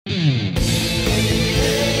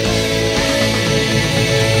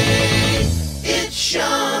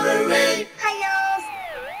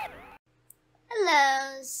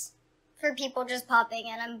people just popping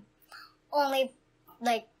in. I'm only,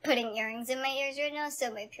 like, putting earrings in my ears right now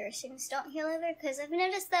so my piercings don't heal over, because I've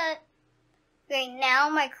noticed that right now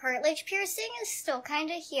my cartilage piercing is still kind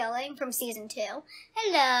of healing from season 2.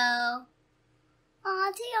 Hello.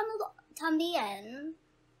 Aw, te amo también.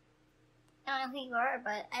 I don't know who you are,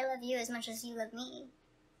 but I love you as much as you love me.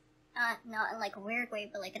 Not in, like, a weird way,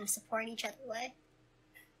 but, like, in a support each other way.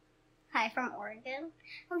 Hi, from Oregon.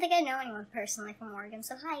 I don't think I know anyone personally from Oregon,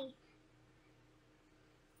 so hi.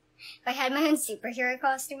 If I had my own superhero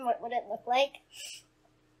costume, what would it look like?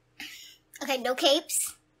 Okay, no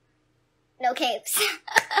capes. No capes.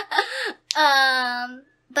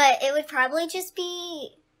 But it would probably just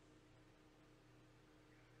be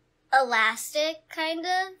elastic, kind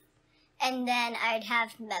of, and then I'd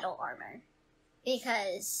have metal armor,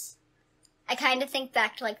 because I kind of think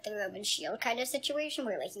back to, like, the Roman shield kind of situation,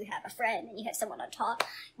 where, like, you have a friend and you have someone on top.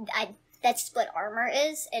 That's what armor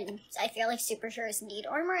is, and I feel like superheroes need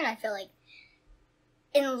armor, and I feel like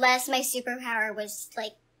unless my superpower was,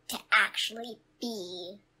 like, to actually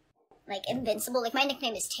be, like, invincible, like, my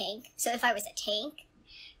nickname is Tank, so if I was a tank,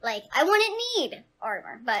 like, I wouldn't need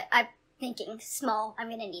armor, but I'm thinking small,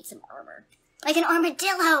 I'm gonna need some armor. Like an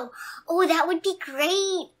armadillo! Oh, that would be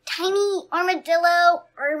great! Tiny armadillo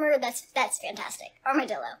armor, that's fantastic.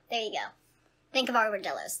 Armadillo, there you go. Think of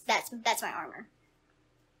armadillos, that's my armor.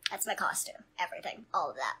 That's my costume, everything,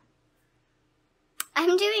 all of that.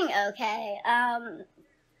 I'm doing okay.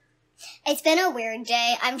 It's been a weird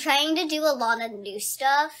day. I'm trying to do a lot of new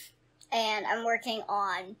stuff, and I'm working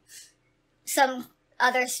on some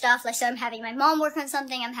other stuff. Like, so I'm having my mom work on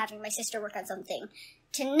something, I'm having my sister work on something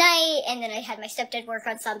tonight, and then I had my stepdad work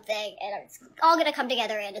on something, and it's all gonna come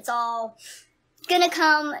together, and it's all gonna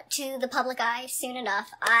come to the public eye soon enough.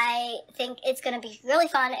 I think it's gonna be really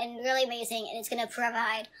fun and really amazing, and it's gonna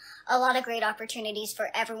provide a lot of great opportunities for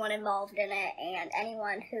everyone involved in it and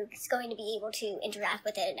anyone who's going to be able to interact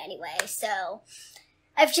with it in any way. So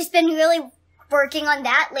I've just been really working on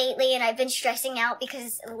that lately, and I've been stressing out because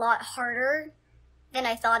it's a lot harder than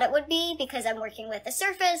I thought it would be, because I'm working with a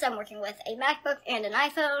Surface, I'm working with a MacBook and an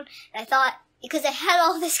iPhone, and I thought, because I had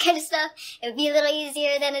all this kind of stuff, it would be a little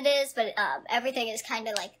easier than it is, but everything is kind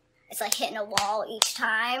of like, it's like hitting a wall each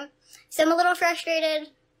time. So I'm a little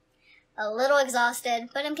frustrated, a little exhausted,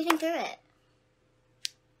 but I'm getting through it.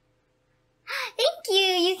 Thank you!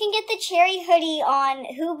 You can get the cherry hoodie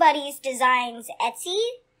on Who Buddies Designs Etsy.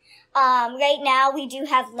 Right now we do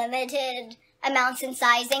have limited amounts and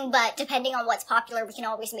sizing, but depending on what's popular, we can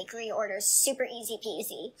always make reorders. Super easy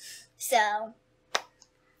peasy. So,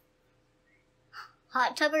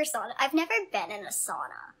 hot tub or sauna? I've never been in a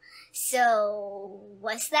sauna. So,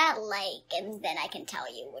 what's that like? And then I can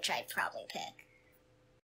tell you which I'd probably pick.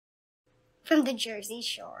 From the Jersey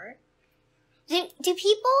Shore. Do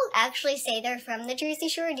people actually say they're from the Jersey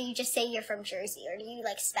Shore, or do you just say you're from Jersey? Or do you,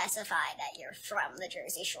 like, specify that you're from the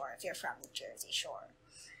Jersey Shore if you're from the Jersey Shore?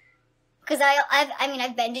 Because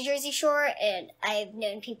I've been to Jersey Shore, and I've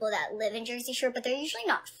known people that live in Jersey Shore, but they're usually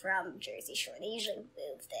not from Jersey Shore. They usually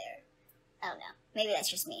move there. I don't know. Maybe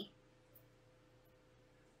that's just me.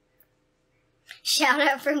 Shout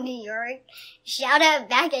out from New York. Shout out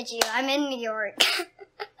back at you. I'm in New York.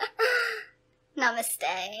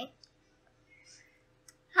 Namaste.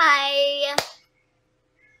 Hi.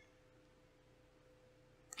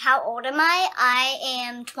 How old am I? I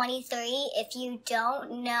am 23. If you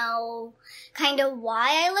don't know kind of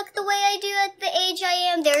why I look the way I do at the age I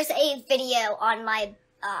am, there's a video on my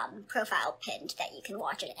profile pinned that you can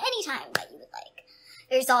watch at any time that you would like.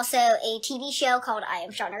 There's also a TV show called I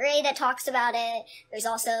Am Shauna Rae that talks about it. There's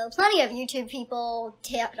also plenty of YouTube people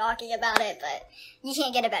talking about it, but you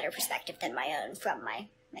can't get a better perspective than my own from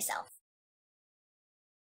myself.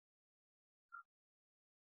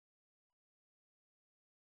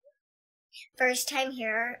 First time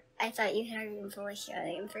here, I thought you had a room full of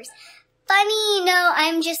hearing first. Funny, no,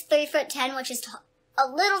 I'm just 3'10", which is a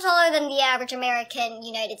little taller than the average American,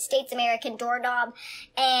 United States American doorknob,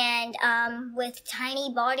 and with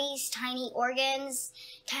tiny bodies, tiny organs,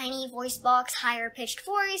 tiny voice box, higher pitched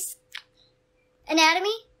voice.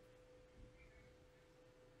 Anatomy?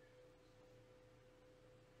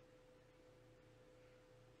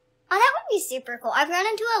 Oh, that would be super cool. I've run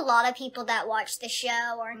into a lot of people that watch the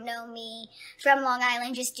show or know me from Long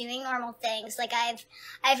Island just doing normal things. Like,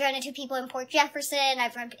 I've run into people in Port Jefferson,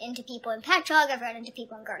 I've run into people in Patchogue, I've run into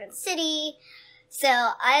people in Garden City. So,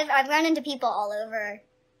 I've run into people all over.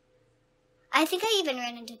 I think I even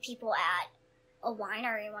ran into people at a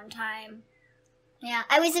winery one time. Yeah,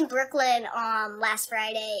 I was in Brooklyn last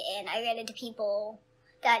Friday, and I ran into people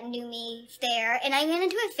that knew me there, and I ran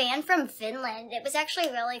into a fan from Finland. It was actually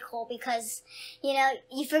really cool because, you know,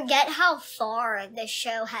 you forget how far the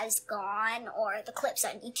show has gone, or the clips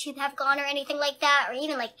on YouTube have gone, or anything like that, or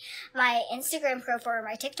even like my Instagram profile or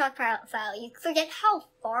my TikTok profile. You forget how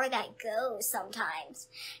far that goes sometimes,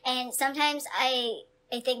 and sometimes I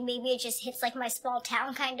think maybe it just hits like my small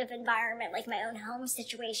town kind of environment, like my own home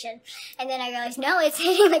situation. And then I realized, no, it's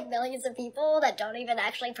hitting like millions of people that don't even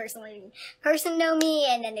actually know me.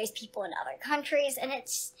 And then there's people in other countries, and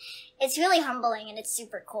it's really humbling, and it's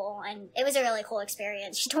super cool. And it was a really cool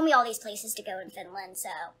experience. She told me all these places to go in Finland, so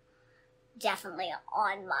definitely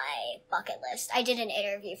on my bucket list. I did an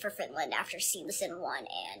interview for Finland after season 1,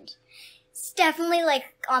 and it's definitely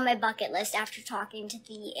like on my bucket list after talking to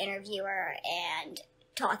the interviewer and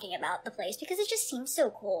talking about the place, because it just seems so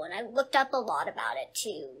cool, and I looked up a lot about it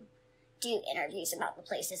to do interviews about the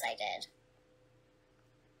places I did.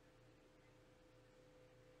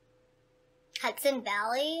 Hudson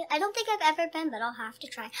Valley? I don't think I've ever been, but I'll have to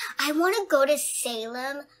try. I want to go to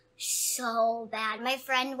Salem so bad. My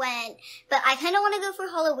friend went, but I kind of want to go for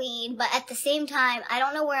Halloween, but at the same time, I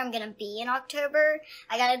don't know where I'm going to be in October.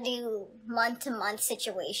 I got to do month-to-month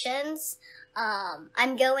situations.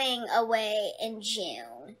 I'm going away in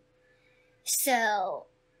June, so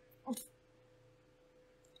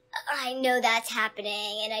I know that's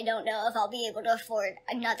happening, and I don't know if I'll be able to afford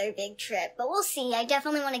another big trip, but we'll see. I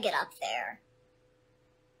definitely want to get up there.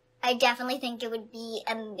 I definitely think it would be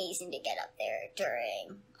amazing to get up there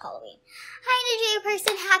during Halloween. Hi, Nigeria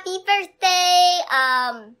person, happy birthday!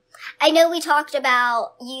 I know we talked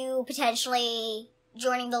about you potentially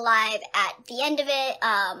joining the live at the end of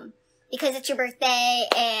it, because it's your birthday,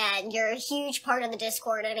 and you're a huge part of the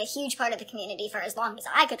Discord and a huge part of the community for as long as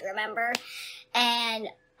I could remember. And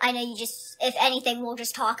I know you just, if anything, we'll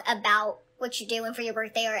just talk about what you're doing for your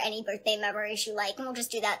birthday or any birthday memories you like, and we'll just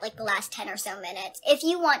do that like the last 10 or so minutes. If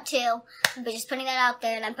you want to, but just putting that out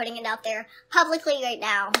there, and I'm putting it out there publicly right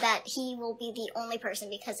now, that he will be the only person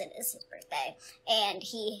because it is his birthday. And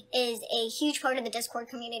he is a huge part of the Discord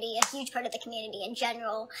community, a huge part of the community in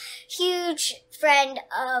general, huge friend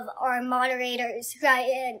of our moderators,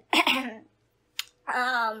 Ryan,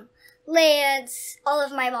 Lance, all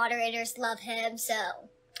of my moderators love him, so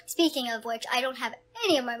speaking of which, I don't have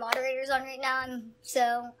any of my moderators on right now,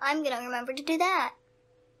 so I'm gonna remember to do that.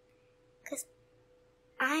 Because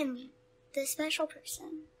I'm the special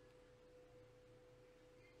person.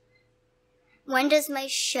 When does my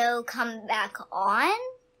show come back on?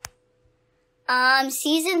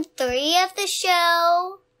 Season 3 of the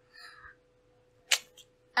show.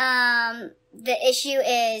 The issue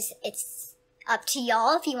is, it's up to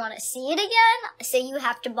y'all if you want to see it again. So you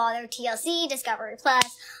have to bother TLC, Discovery Plus,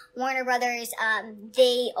 Warner Brothers.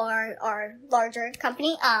 They are our larger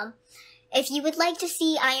company. If you would like to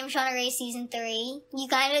see I Am Shauna Rae Season 3, you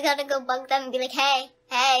kind of gotta go bug them and be like, hey,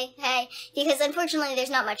 because unfortunately there's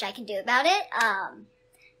not much I can do about it.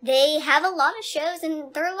 They have a lot of shows,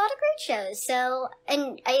 and there are a lot of great shows, so,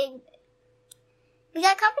 we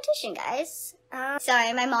got competition, guys.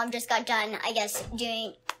 Sorry, my mom just got done, I guess,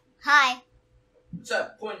 doing, hi. What's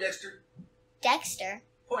up, Poindexter? Dexter?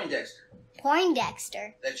 Poindexter.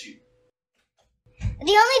 Poindexter. That's you.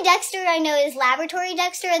 The only Dexter I know is Laboratory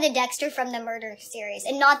Dexter, or the Dexter from the Murder series,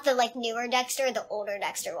 and not the, like, newer Dexter, the older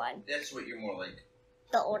Dexter one. That's what you're more like.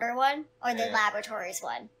 The older one? Or the Laboratories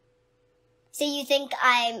one? So you think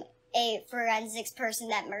I'm a forensics person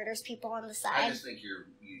that murders people on the side? I just think you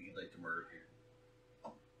like to murder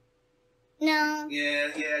people. No. Yeah,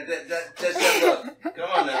 that's that look. Come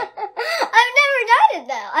on now. I've never done it,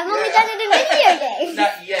 though. I've only done it in video games.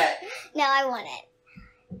 Not yet. No, I want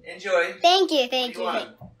it. Enjoy. Thank you.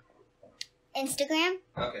 Instagram?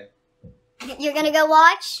 Okay. You're gonna go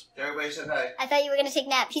watch? Everybody said hi. I thought you were gonna take a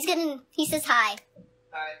nap. He says hi.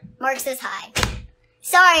 Hi. Mark says hi.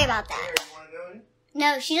 Sorry about that. Here, you wanna go in?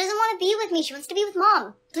 No, she doesn't want to be with me. She wants to be with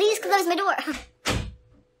Mom. Please close my door.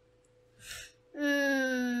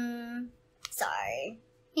 Sorry.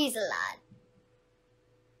 He's a lad.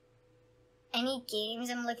 Any games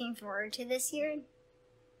I'm looking forward to this year?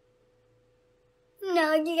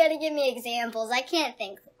 No, you gotta give me examples. I can't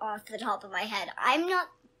think off the top of my head. I'm not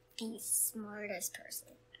the smartest person.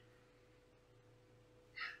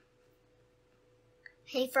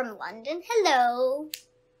 Hey, from London? Hello.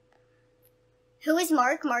 Who is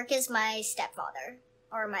Mark? Mark is my stepfather.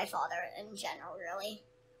 Or my father in general, really.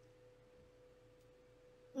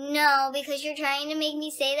 No, because you're trying to make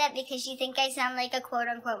me say that because you think I sound like a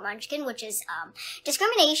quote-unquote munchkin, which is,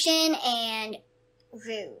 discrimination and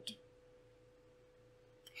rude.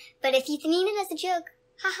 But if you mean it as a joke,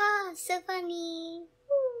 haha, so funny.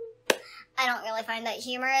 Woo. I don't really find that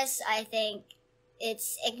humorous. I think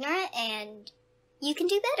it's ignorant, and you can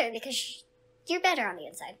do better because you're better on the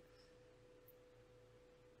inside.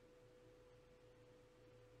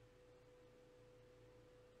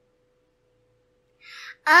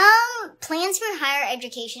 Plans for higher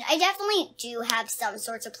education. I definitely do have some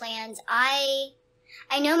sorts of plans. I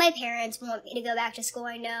know my parents want me to go back to school.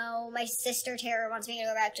 I know my sister Tara wants me to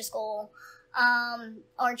go back to school,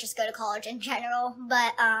 or just go to college in general.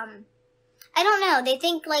 But, I don't know. They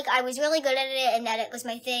think, like, I was really good at it and that it was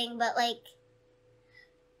my thing, but, like,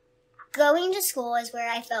 going to school is where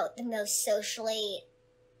I felt the most socially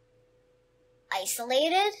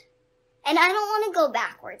isolated. And I don't want to go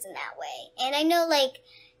backwards in that way. And I know, like,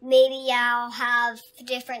 maybe I'll have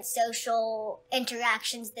different social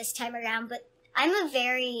interactions this time around, but I'm a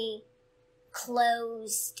very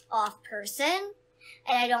closed off person,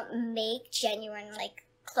 and I don't make genuine, like,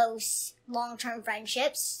 close, long-term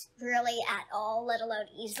friendships really at all, let alone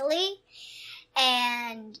easily.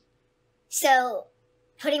 And so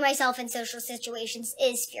putting myself in social situations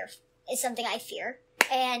is something I fear,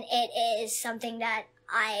 and it is something that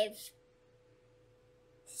I've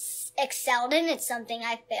excelled in. It's something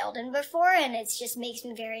I've failed in before, and it just makes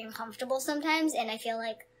me very uncomfortable sometimes, and I feel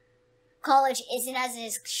like college isn't as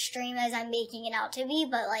extreme as I'm making it out to be,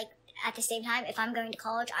 but, like, at the same time, if I'm going to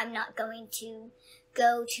college, I'm not going to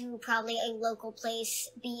go to probably a local place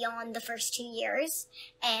beyond the first 2 years,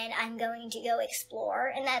 and I'm going to go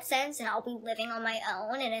explore in that sense, and I'll be living on my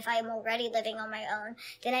own, and if I'm already living on my own,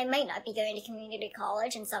 then I might not be going to community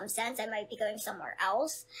college in some sense. I might be going somewhere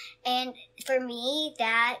else, and for me,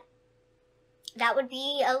 that would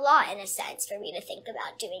be a lot in a sense for me to think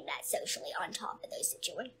about doing that socially on top of those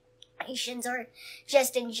situations, or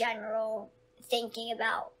just in general thinking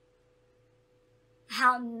about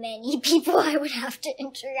how many people I would have to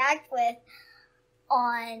interact with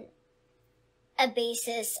on a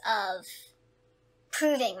basis of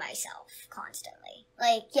proving myself constantly.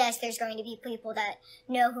 Like, yes, there's going to be people that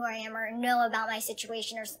know who I am or know about my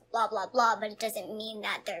situation or blah, blah, blah, but it doesn't mean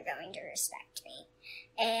that they're going to respect me.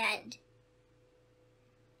 And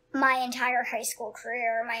my entire high school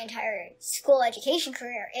career, my entire school education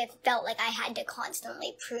career, it felt like I had to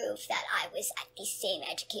constantly prove that I was at the same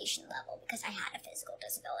education level because I had a physical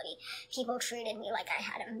disability. People treated me like I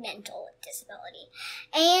had a mental disability.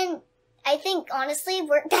 And I think, honestly,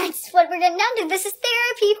 that's what we're getting down to. This is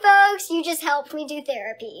therapy, folks. You just helped me do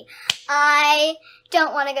therapy. I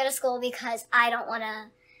don't want to go to school because I don't want to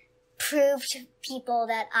prove to people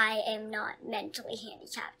that I am not mentally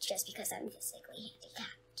handicapped just because I'm physically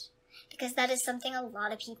handicapped. Because that is something a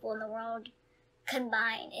lot of people in the world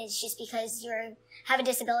combine. It's just because you have a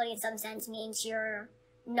disability in some sense means you're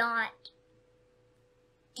not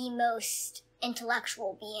the most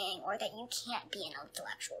intellectual being, or that you can't be an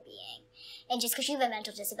intellectual being. And just because you have a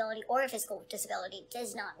mental disability or a physical disability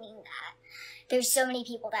does not mean that. There's so many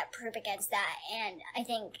people that prove against that, and I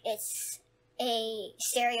think it's a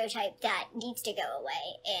stereotype that needs to go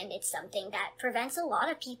away, and it's something that prevents a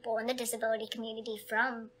lot of people in the disability community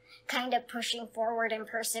from kind of pushing forward and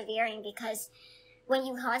persevering, because when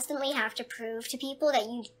you constantly have to prove to people that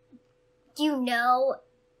you know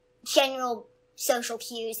general social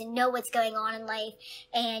cues and know what's going on in life,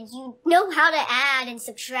 and you know how to add and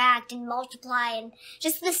subtract and multiply and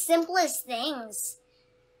just the simplest things,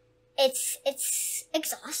 it's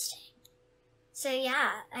exhausting. So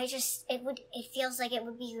yeah, it feels like it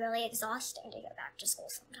would be really exhausting to go back to school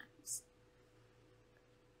sometimes.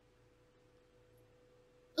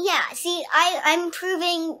 Yeah, see, I'm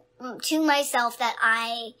proving to myself that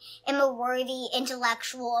I am a worthy,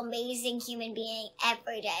 intellectual, amazing human being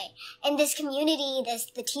every day. And this community,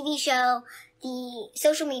 the TV show, the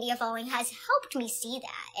social media following has helped me see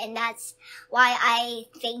that. And that's why I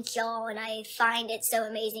thank y'all, and I find it so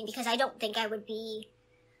amazing, because I don't think I would be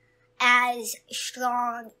as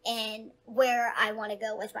strong in where I want to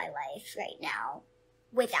go with my life right now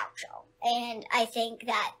without y'all. And I think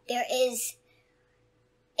that there is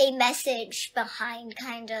a message behind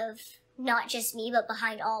kind of not just me, but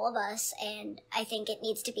behind all of us, and I think it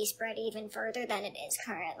needs to be spread even further than it is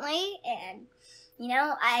currently. And you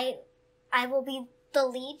know, I will be the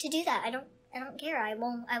lead to do that. I don't care. I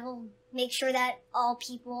will make sure that all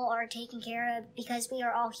people are taken care of, because we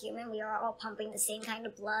are all human. We are all pumping the same kind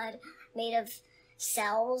of blood, made of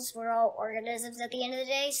cells. We're all organisms at the end of the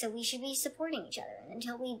day, so we should be supporting each other. And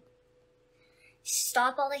until we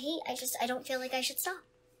stop all the hate, I don't feel like I should stop.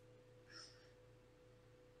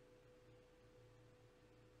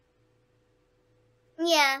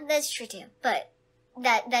 Yeah, that's true too. But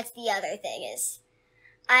that's the other thing is,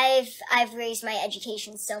 I've raised my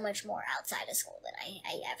education so much more outside of school than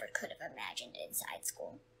I ever could have imagined inside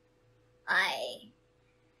school. I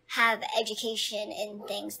have education in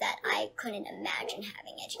things that I couldn't imagine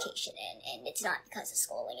having education in, and it's not because of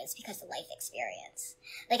schooling, it's because of life experience.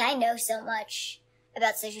 Like, I know so much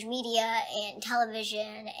about social media and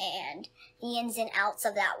television and the ins and outs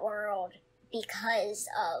of that world because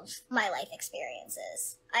of my life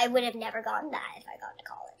experiences. I would have never gotten that if I got to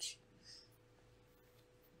college.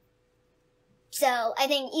 So I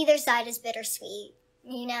think either side is bittersweet.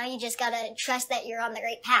 You know, you just gotta trust that you're on the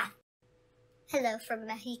right path. Hello from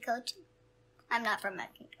Mexico too. I'm not from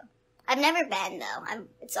Mexico. I've never been though.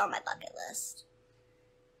 It's on my bucket list.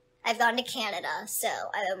 I've gone to Canada, so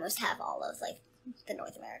I almost have all of like the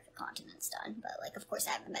North America continents done. But like, of course,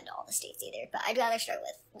 I haven't been to all the states either. But I'd rather start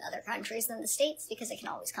with other countries than the states because I can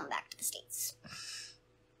always come back to the states.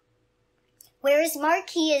 Whereas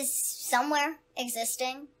Mark, he is somewhere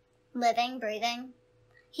existing, living, breathing.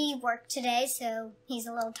 He worked today, so he's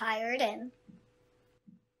a little tired and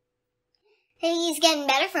he's getting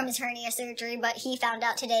better from his hernia surgery, but he found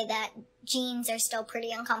out today that jeans are still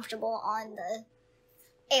pretty uncomfortable on the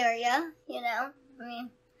area, you know? I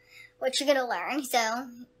mean, what you gonna learn? So,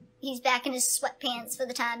 he's back in his sweatpants for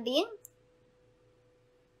the time being.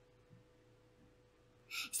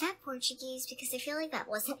 Is that Portuguese? Because I feel like that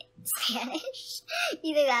wasn't Spanish.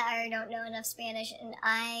 Either that or I don't know enough Spanish, and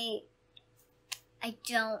I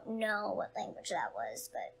don't know what language that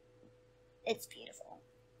was, but it's beautiful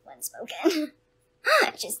when spoken.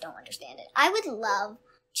 I just don't understand it. I would love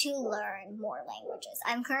to learn more languages.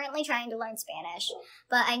 I'm currently trying to learn Spanish,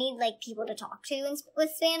 but I need like people to talk to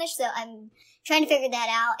with Spanish, so I'm trying to figure that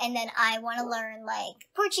out. And then I want to learn like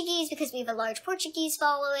Portuguese because we have a large Portuguese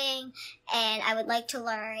following, and I would like to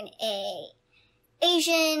learn a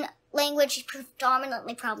Asian language,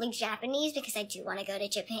 predominantly probably Japanese, because I do want to go to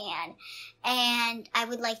Japan. And I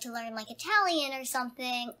would like to learn like Italian or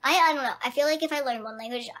something. I don't know. I feel like if I learn one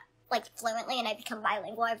language like fluently and I become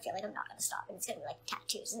bilingual, I feel like I'm not going to stop, and it's going to be like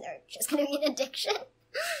tattoos and they're just going to be an addiction.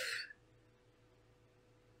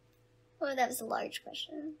 Oh, that was a large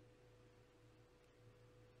question.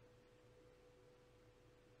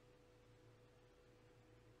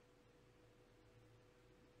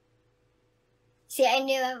 See, I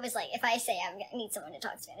knew I was like, if I say I need someone to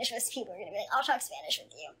talk Spanish with, people are going to be like, I'll talk Spanish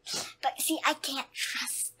with you. But see, I can't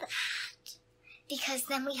trust that. Because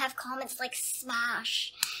then we have comments like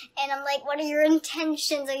smash. And I'm like, what are your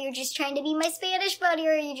intentions? Are you just trying to be my Spanish buddy,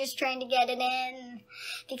 or are you just trying to get it in?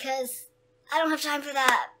 Because I don't have time for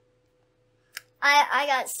that. I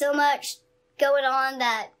got so much going on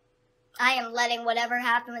that I am letting whatever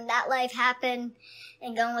happen in that life happen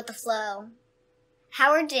and going with the flow.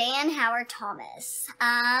 Howard Dan, Howard Thomas.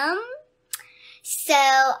 So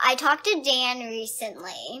I talked to Dan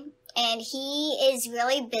recently, and he is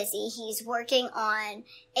really busy. He's working on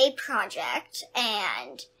a project,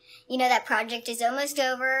 and, you know, that project is almost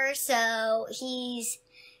over, so he's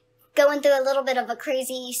going through a little bit of a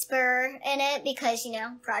crazy spur in it because, you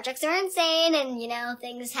know, projects are insane, and, you know,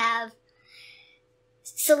 things have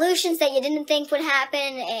solutions that you didn't think would happen,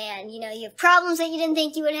 and, you know, you have problems that you didn't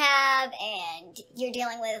think you would have, and you're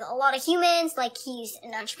dealing with a lot of humans. Like, he's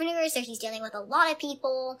an entrepreneur, so he's dealing with a lot of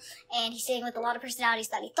people, and he's dealing with a lot of personalities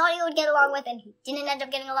that he thought he would get along with, and he didn't end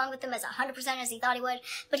up getting along with them as 100% as he thought he would.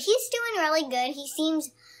 But he's doing really good. He seems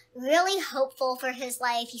really hopeful for his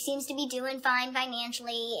life. He seems to be doing fine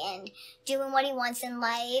financially and doing what he wants in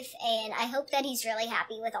life, and I hope that he's really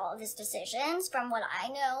happy with all of his decisions. From what I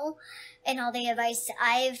know and all the advice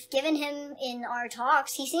I've given him in our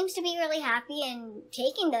talks, he seems to be really happy and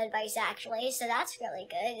taking the advice, actually, so that's really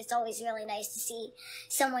good. It's always really nice to see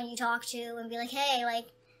someone you talk to and be like, hey, like,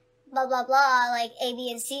 blah, blah, blah, like, A,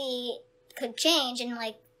 B, and C could change, and,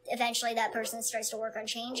 like, eventually that person starts to work on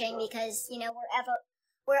changing because, you know,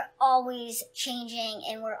 we're always changing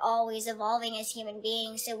and we're always evolving as human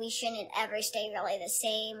beings, so we shouldn't ever stay really the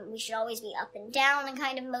same. We should always be up and down in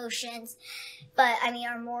kind of motions. But, I mean,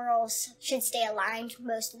 our morals should stay aligned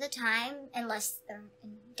most of the time, unless they're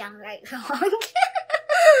downright wrong.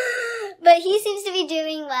 But he seems to be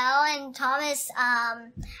doing well, and Thomas,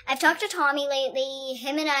 I've talked to Tommy lately.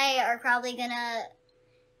 Him and I are probably gonna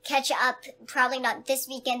catch up, probably not this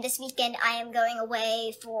weekend. This weekend I am going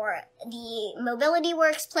away for the Mobility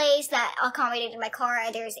Works place that accommodated my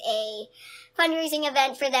car. There's a fundraising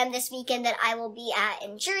event for them this weekend that I will be at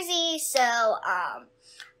in Jersey, so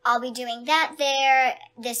I'll be doing that there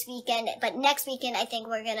this weekend. But next weekend I think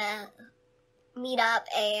we're gonna meet up,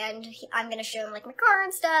 and I'm gonna show him like my car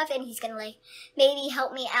and stuff, and he's gonna like maybe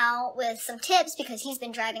help me out with some tips because he's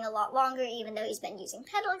been driving a lot longer even though he's been using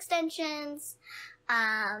pedal extensions.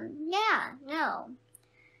 Yeah, no.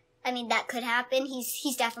 I mean, that could happen.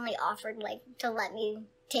 He's definitely offered, like, to let me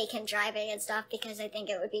take him driving and stuff because I think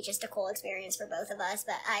it would be just a cool experience for both of us,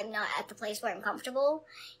 but I'm not at the place where I'm comfortable.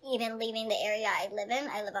 Even leaving the area I live in,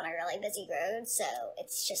 I live on a really busy road, so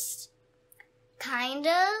it's just kind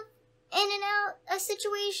of in and out a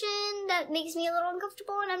situation that makes me a little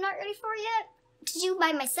uncomfortable and I'm not ready for yet to do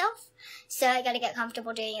by myself. So I gotta get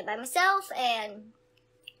comfortable doing it by myself and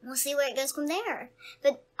we'll see where it goes from there.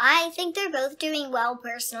 But I think they're both doing well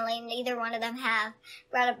personally. Neither one of them have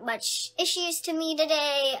brought up much issues to me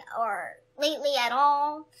today or lately at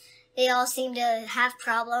all. They all seem to have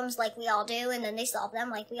problems like we all do, and then they solve them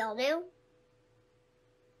like we all do.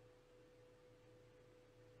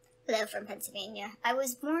 Hello from Pennsylvania. I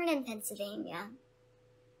was born in Pennsylvania.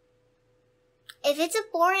 If it's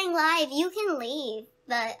a boring live, you can leave.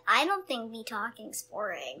 But I don't think me talking's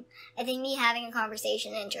boring. I think me having a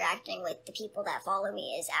conversation and interacting with the people that follow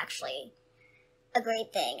me is actually a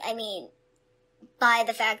great thing. I mean, by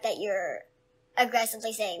the fact that you're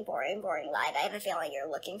aggressively saying boring, boring live, I have a feeling you're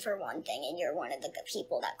looking for one thing and you're one of the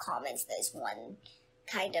people that comments those one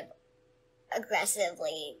kind of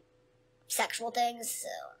aggressively sexual things. So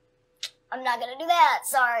I'm not gonna do that.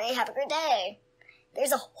 Sorry, have a great day.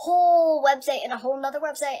 There's a whole website and a whole nother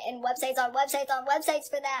website and websites on websites on websites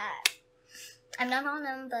for that. I'm not on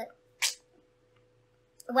them, but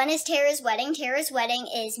when is Tara's wedding? Tara's wedding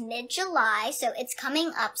is mid-July, so it's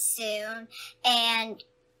coming up soon. And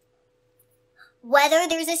whether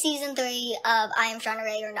there's a season 3 of I Am Shauna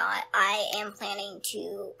Rae or not, I am planning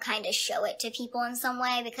to kind of show it to people in some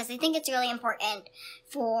way because I think it's really important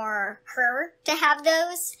for her to have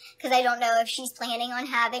those. Because I don't know if she's planning on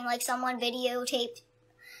having like someone videotape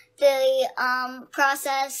the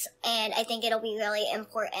process, and I think it'll be really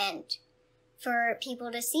important for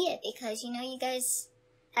people to see it because, you know, you guys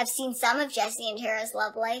have seen some of Jesse and Tara's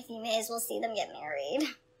love life. You may as well see them get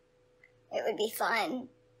married. It would be fun.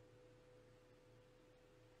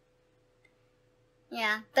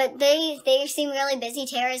 Yeah, but they seem really busy.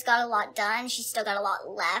 Tara's got a lot done. She's still got a lot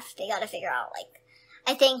left. They gotta figure out, like,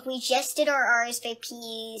 I think we just did our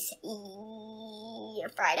RSVPs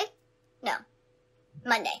Friday? No.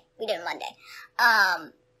 Monday. We did it Monday.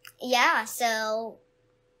 Yeah, so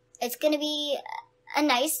it's gonna be a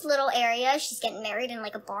nice little area. She's getting married in,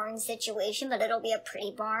 like, a barn situation, but it'll be a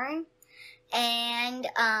pretty barn. And,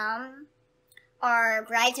 our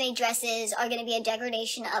bridesmaid dresses are going to be a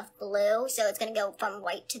degradation of blue, so it's going to go from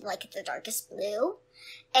white to, like, the darkest blue.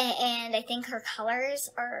 And I think her colors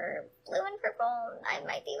are blue and purple. I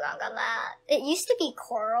might be wrong on that. It used to be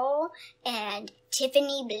coral and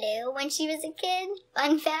Tiffany blue when she was a kid.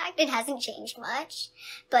 Fun fact, it hasn't changed much.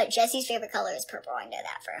 But Jessie's favorite color is purple, I know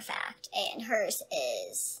that for a fact. And hers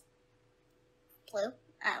is blue.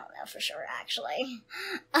 I don't know for sure, actually.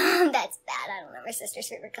 That's bad. I don't know my sister's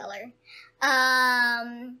favorite color.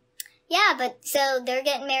 Yeah, but so they're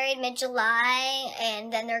getting married mid-July,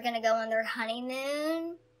 and then they're gonna go on their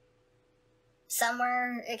honeymoon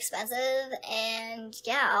somewhere expensive, and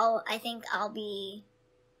yeah, I think I'll be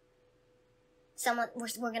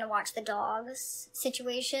we're gonna watch the dogs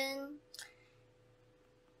situation.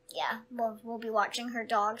 Yeah, we'll be watching her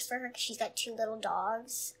dogs for her because she's got 2 little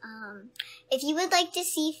dogs. If you would like to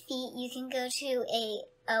see feet, you can go to a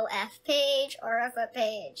OF page or a foot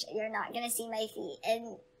page. You're not going to see my feet,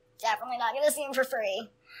 and definitely not going to see them for free.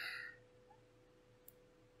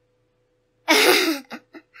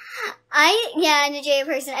 I'm a J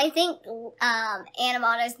person. I think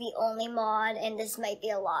Animato's the only mod, and this might be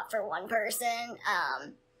a lot for one person.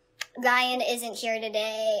 Ryan isn't here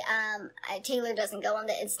today. Taylor doesn't go on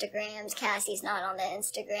the Instagrams. Cassie's not on the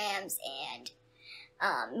Instagrams. And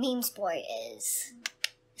Memes Boy is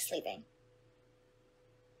sleeping.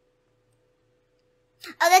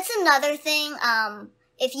 Oh, that's another thing.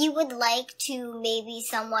 If you would like to maybe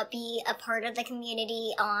somewhat be a part of the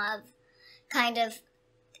community of kind of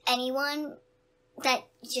anyone that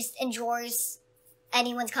just enjoys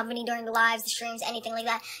anyone's company during the lives, the streams, anything like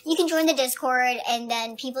that, you can join the Discord, and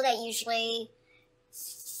then people that usually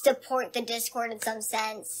support the Discord in some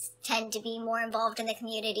sense tend to be more involved in the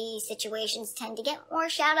community. Situations tend to get more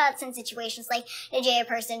shout-outs in situations like a JA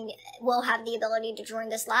person will have the ability to join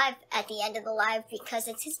this live at the end of the live because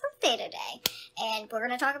it's his birthday today, and we're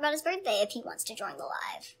going to talk about his birthday if he wants to join the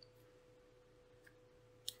live.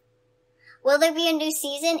 Will there be a new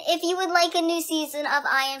season? If you would like a new season of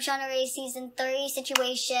I Am Shauna Rae Season 3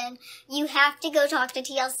 situation, you have to go talk to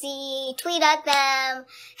TLC, tweet at them,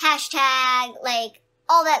 hashtag, like,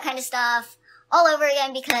 all that kind of stuff, all over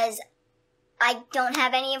again, because I don't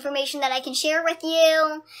have any information that I can share with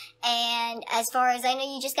you. And as far as I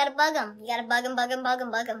know, you just gotta bug them. You gotta bug them, bug them, bug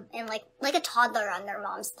them, bug them. And like a toddler on their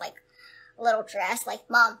mom's, like, little dress. Like,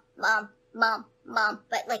 mom, mom, mom, mom.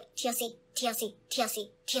 But like, TLC, TLC,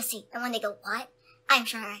 TLC, TLC. And when they go, what? I'm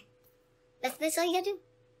Shauna Rae. That's all you gotta do.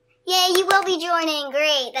 Yay, you will be joining.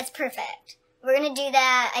 Great. That's perfect. We're gonna do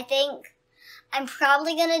that. I think I'm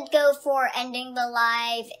probably gonna go for ending the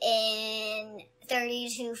live in 30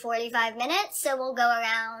 to 45 minutes. So we'll go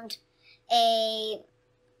around a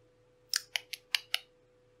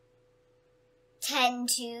 10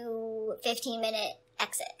 to 15 minute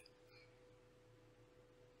exit.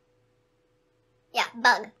 Yeah,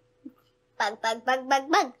 bug. Bug, bug, bug,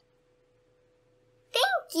 bug, bug.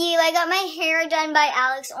 Thank you. I got my hair done by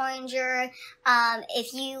Alex Oranger.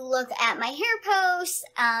 If you look at my hair posts,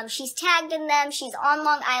 she's tagged in them. She's on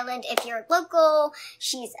Long Island. If you're local,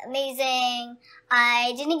 she's amazing.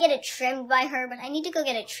 I didn't get it trimmed by her, but I need to go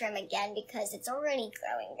get it trimmed again because it's already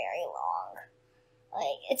growing very long.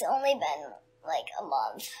 Like, it's only been like a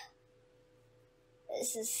month.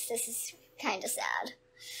 This is kind of sad.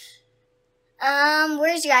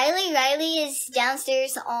 Where's Riley? Riley is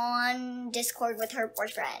downstairs on Discord with her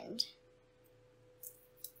boyfriend.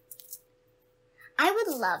 I would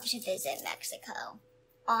love to visit Mexico.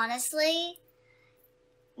 Honestly,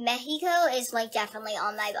 Mexico is like definitely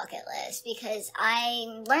on my bucket list because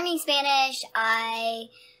I'm learning Spanish. I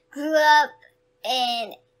grew up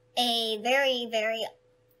in a very, very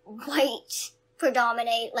white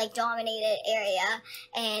dominated area,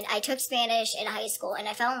 and I took Spanish in high school, and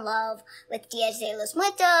I fell in love with Dia de los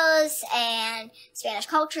Muertos and Spanish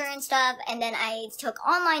culture and stuff, and then I took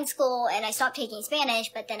online school, and I stopped taking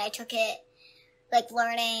Spanish, but then I took it, like,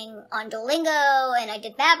 learning on Duolingo, and I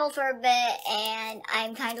did Babbel for a bit, and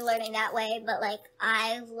I'm kind of learning that way, but, like,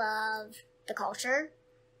 I love the culture.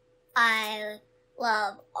 I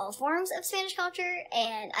love all forms of Spanish culture,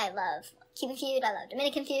 and I love Cuban food, I love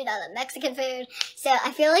Dominican food, I love Mexican food, so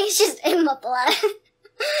I feel like it's just in my blood.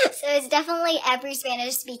 So it's definitely, every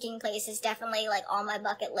Spanish-speaking place is definitely, like, on my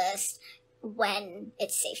bucket list when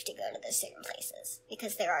it's safe to go to those certain places,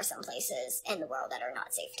 because there are some places in the world that are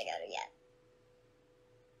not safe to go to yet.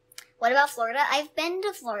 What about Florida? I've been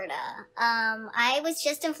to Florida. I was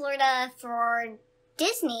just in Florida for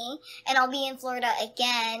Disney, and I'll be in Florida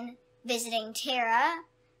again visiting Tara.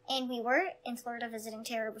 And we were in Florida visiting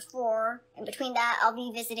Tara before. In between that, I'll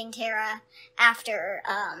be visiting Tara after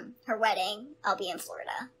her wedding. I'll be in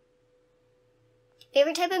Florida.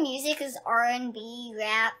 Favorite type of music is R&B,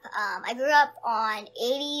 rap. I grew up on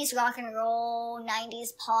 80s rock and roll,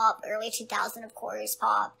 90s pop, early 2000s, of course,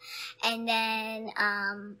 pop. And then,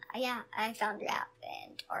 yeah, I found rap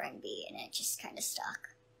and R&B, and it just kind of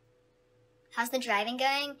stuck. How's the driving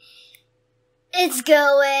going? It's going.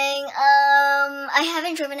 I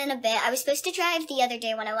haven't driven in a bit. I was supposed to drive the other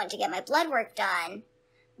day when I went to get my blood work done,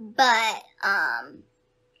 but,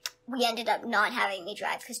 we ended up not having me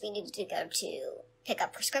drive because we needed to go to pick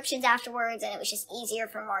up prescriptions afterwards, and it was just easier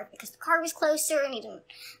for Mark because the car was closer, and he didn't,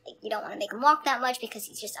 like, you don't want to make him walk that much because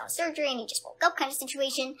he's just out of surgery and he just woke up kind of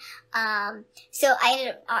situation. So I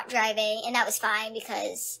ended up not driving, and that was fine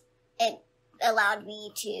because it allowed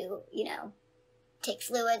me to, you know, take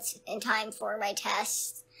fluids in time for my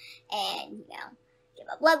tests and, you know, get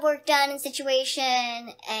my blood work done in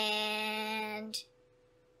situation. And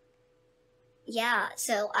yeah,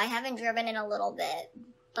 so I haven't driven in a little bit,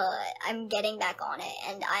 but I'm getting back on it,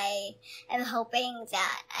 and I am hoping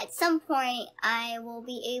that at some point I will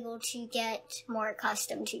be able to get more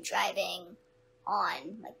accustomed to driving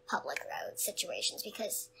on, like, public road situations,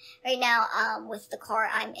 because right now, with the car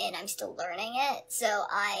I'm in, I'm still learning it, so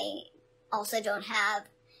I also don't have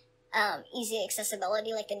easy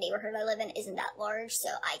accessibility. Like, the neighborhood I live in isn't that large, so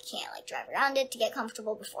I can't, like, drive around it to get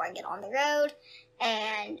comfortable before I get on the road.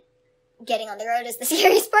 And getting on the road is the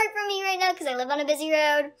scariest part for me right now because I live on a busy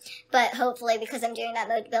road. But hopefully, because I'm doing that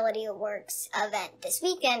Mobility Works event this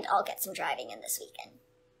weekend, I'll get some driving in this weekend.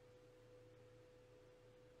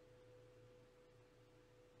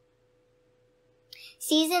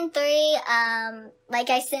 Season 3, like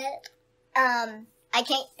I said, I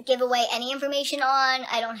can't give away any information on.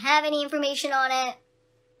 I don't have any information on it.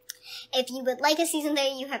 If you would like a season 3,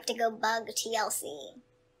 you have to go bug TLC.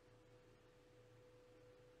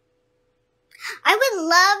 I would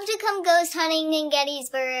love to come ghost hunting in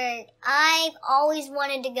Gettysburg. I've always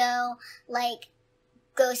wanted to go, like,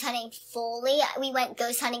 ghost hunting fully. We went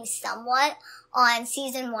ghost hunting somewhat on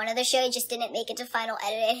season 1 of the show. It just didn't make it to final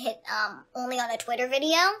edit. It hit, only on a Twitter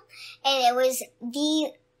video. And it was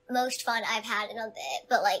the most fun I've had in a bit,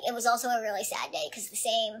 but, like, it was also a really sad day because the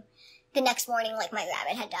same the next morning, like, my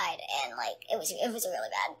rabbit had died, and, like, it was a really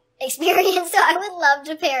bad experience, so I would love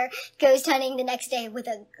to pair ghost hunting the next day with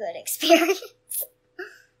a good experience.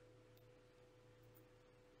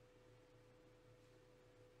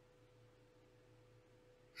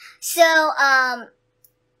 So,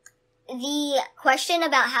 the question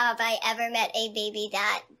about have I ever met a baby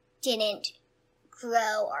that didn't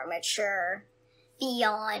grow or mature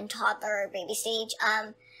beyond toddler or baby stage,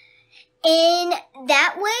 in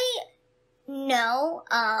that way, no,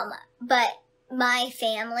 but my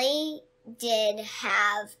family did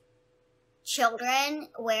have children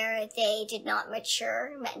where they did not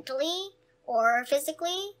mature mentally or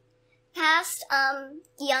physically past,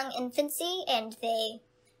 young infancy, and they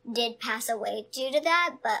did pass away due to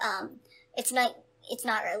that, but, it's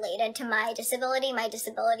not related to my disability. My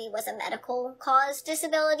disability was a medical caused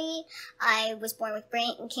disability. I was born with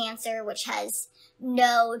brain cancer, which has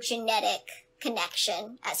no genetic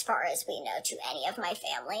connection, as far as we know, to any of my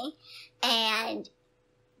family. And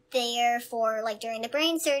therefore, like, during the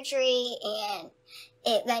brain surgery, and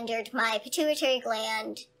it rendered my pituitary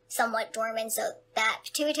gland somewhat dormant, so that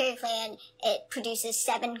pituitary gland, it produces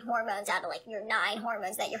 7 hormones out of, like, your 9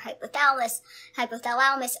 hormones that your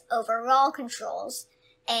hypothalamus overall controls.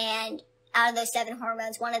 And out of those 7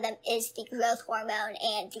 hormones, one of them is the growth hormone,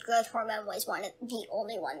 and the growth hormone was the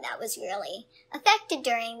only one that was really affected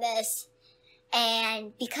during this.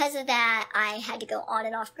 And because of that, I had to go on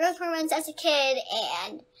and off growth hormones as a kid,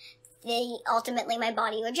 and ultimately my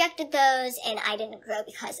body rejected those, and I didn't grow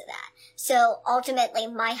because of that. So ultimately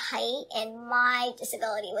my height and my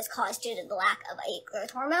disability was caused due to the lack of a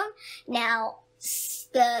growth hormone. Now,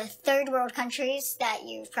 the third world countries that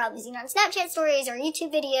you've probably seen on Snapchat stories or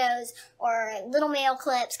YouTube videos or little mail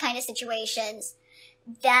clips kind of situations,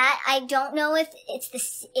 that I don't know if it's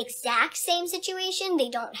the exact same situation. They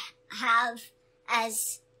don't have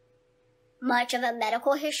as much of a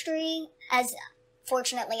medical history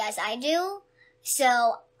fortunately as I do.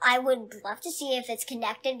 So I would love to see if it's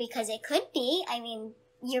connected, because it could be. I mean,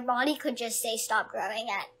 your body could just say stop growing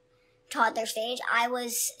at toddler stage. I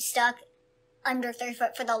was stuck under 3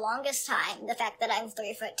 foot for the longest time. The fact that I'm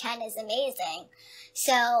 3'10" is amazing.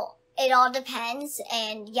 So it all depends.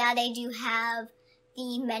 And yeah, they do have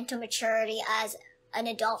the mental maturity as an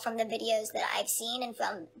adult from the videos that I've seen and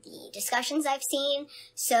from the discussions I've seen.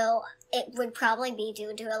 So it would probably be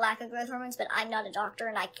due to a lack of growth hormones, but I'm not a doctor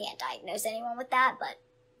and I can't diagnose anyone with that. But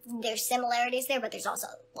there's similarities there, but there's also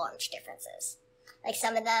large differences. Like,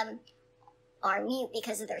 some of them are mute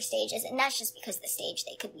because of their stages, and that's just because of the stage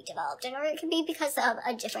they could be developed in, or it could be because of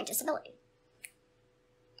a different disability.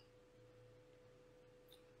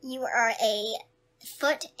 You are 1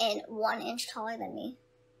 foot and 1 inch taller than me.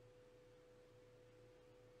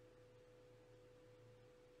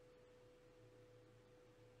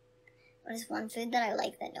 What is one food that I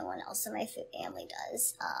like that no one else in my family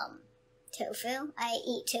does? Tofu. I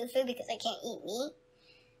eat tofu because I can't eat meat.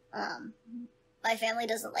 My family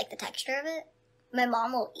doesn't like the texture of it. My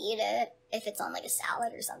mom will eat it if it's on, like, a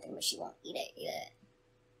salad or something, but she won't eat it.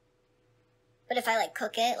 But if I, like,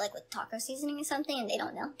 cook it, like, with taco seasoning or something, and they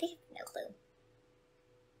don't know, they have no clue.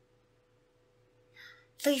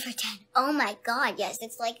 3'10". Oh my god, yes,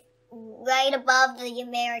 it's, like, right above the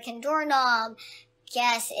American doorknob.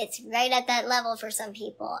 Yes, it's right at that level for some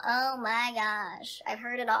people. Oh my gosh, I've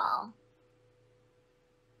heard it all.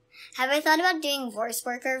 Have I thought about doing voice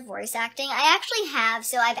work or voice acting? I actually have.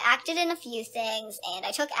 So I've acted in a few things, and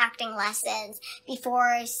I took acting lessons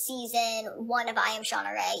before season 1 of I Am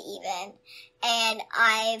Shauna Rae even. And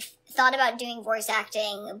I've thought about doing voice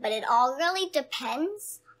acting, but it all really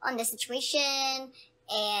depends on the situation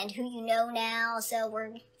and who you know now. So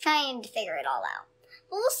we're trying to figure it all out.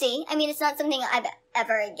 But we'll see. I mean, it's not something I've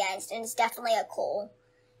ever against, and it's definitely a cool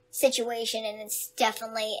situation, and it's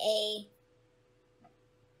definitely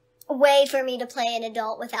a way for me to play an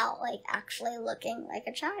adult without, like, actually looking like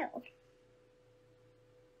a child.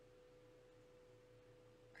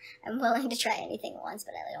 I'm willing to try anything once,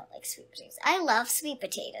 but I don't like sweet potatoes. I love sweet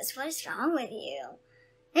potatoes. What is wrong with you?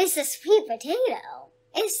 It's a sweet potato.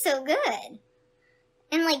 It's so good.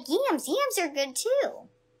 And, like, yams. Yams are good, too.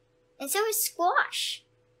 And so is squash.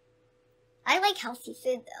 I like healthy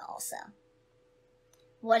food, though, also.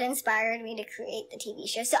 What inspired me to create the TV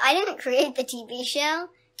show? So I didn't create the TV show.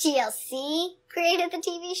 TLC created the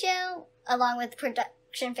TV show, along with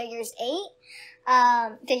Production Figures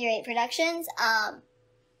 8, Figure 8 Productions.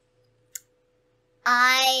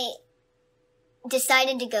 I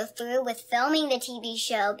decided to go through with filming the TV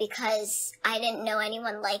show because I didn't know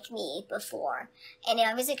anyone like me before. And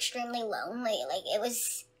I was extremely lonely. Like, it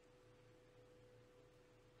was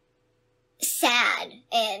sad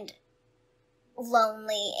and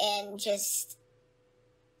lonely and just,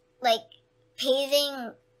 like,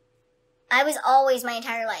 paving. I was always, my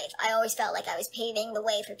entire life, I always felt like I was paving the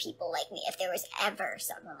way for people like me, if there was ever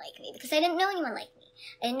someone like me, because I didn't know anyone like me.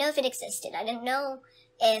 I didn't know if it existed. I didn't know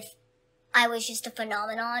if I was just a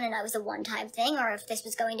phenomenon and I was a one-time thing, or if this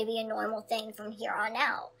was going to be a normal thing from here on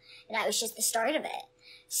out, and I was just the start of it.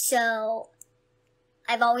 So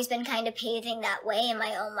I've always been kind of paving that way in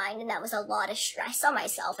my own mind, and that was a lot of stress on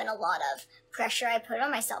myself and a lot of pressure I put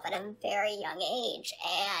on myself at a very young age.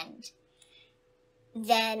 And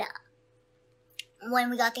then when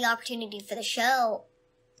we got the opportunity for the show,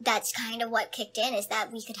 that's kind of what kicked in, is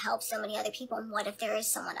that we could help so many other people. And what if there is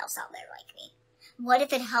someone else out there like me? What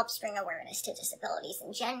if it helps bring awareness to disabilities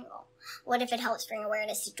in general? What if it helps bring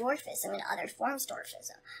awareness to dwarfism and other forms of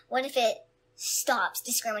dwarfism? What if it stops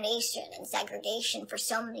discrimination and segregation for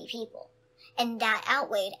so many people? And that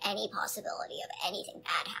outweighed any possibility of anything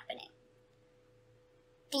bad happening.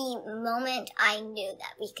 The moment I knew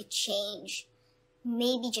that we could change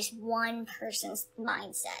maybe just one person's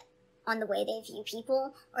mindset on the way they view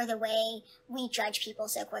people or the way we judge people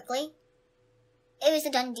so quickly, it was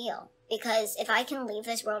a done deal. Because if I can leave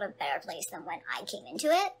this world a better place than when I came into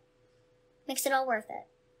it, makes it all worth it.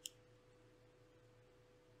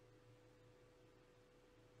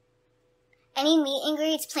 Any meet and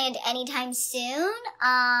greets planned anytime soon?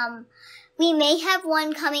 We may have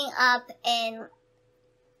one coming up in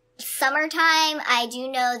summertime. I do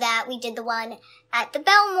know that we did the one at the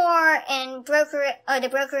Belmore and the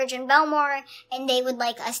brokerage in Belmore, and they would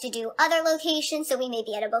like us to do other locations, so we may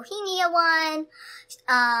be at a Bohemia one.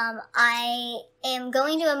 I am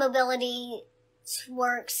going to a Mobility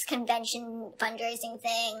Works convention fundraising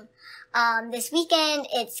thing this weekend.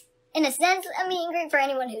 It's, in a sense, a meet and greet for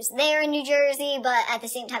anyone who's there in New Jersey, but at the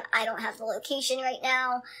same time, I don't have the location right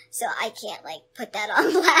now, so I can't, like, put that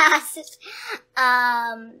on blast.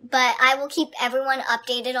 But I will keep everyone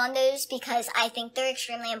updated on those because I think they're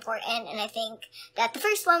extremely important, and I think that the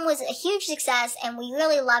first one was a huge success, and we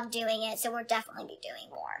really loved doing it, so we'll definitely be doing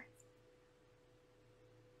more.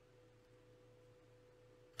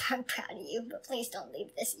 I'm proud of you, but please don't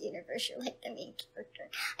leave this universe. You're like the main character.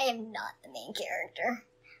 I am not the main character.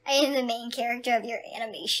 I am the main character of your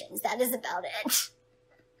animations. That is about it.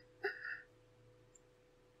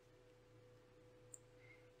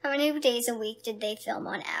 How many days a week did they film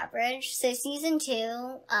on average? So season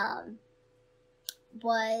 2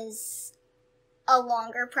 was a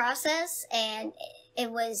longer process, and it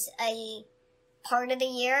was a part of the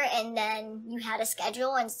year, and then you had a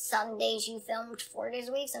schedule, and some days you filmed 4 days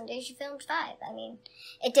a week, some days you filmed 5. I mean,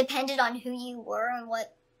 it depended on who you were and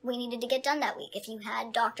what we needed to get done that week. If you had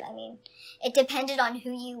it depended on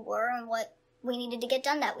who you were and what we needed to get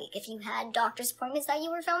done that week. If you had doctor's appointments that you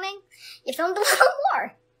were filming, you filmed a little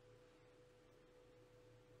more.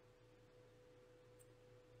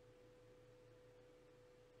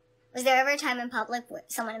 Was there ever a time in public where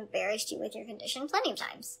someone embarrassed you with your condition? Plenty of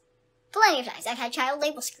times. Plenty of times. I've had child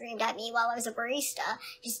label screamed at me while I was a barista,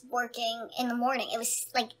 just working in the morning. It was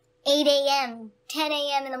like 8 a.m., 10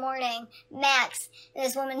 a.m. in the morning, max. And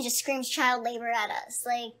this woman just screams child labor at us.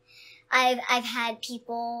 Like, I've had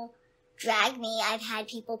people drag me. I've had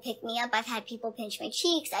people pick me up. I've had people pinch my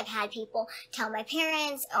cheeks. I've had people tell my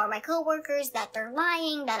parents or my coworkers that they're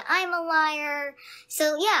lying, that I'm a liar.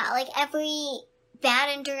 So yeah, like every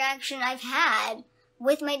bad interaction I've had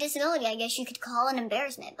with my disability, I guess you could call an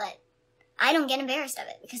embarrassment, but I don't get embarrassed of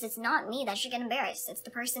it because it's not me that should get embarrassed. It's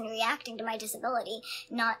the person reacting to my disability,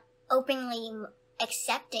 not openly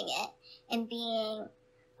accepting it and being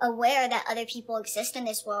aware that other people exist in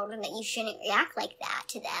this world and that you shouldn't react like that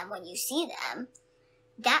to them when you see them.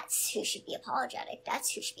 That's who should be apologetic.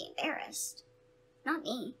 That's who should be embarrassed. Not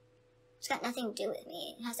me. It's got nothing to do with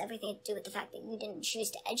me. It has everything to do with the fact that you didn't choose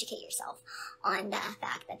to educate yourself on the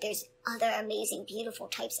fact that there's other amazing, beautiful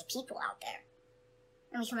types of people out there.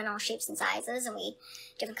 And we come in all shapes and sizes, and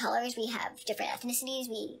different colors, we have different ethnicities,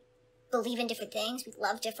 we believe in different things, we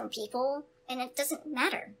love different people, and it doesn't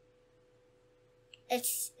matter.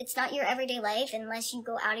 It's not your everyday life unless you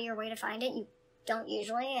go out of your way to find it. You don't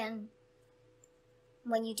usually, and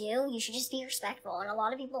when you do, you should just be respectful, and a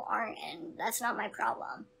lot of people aren't, and that's not my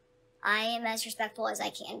problem. I am as respectful as I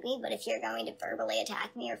can be, but if you're going to verbally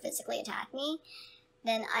attack me or physically attack me,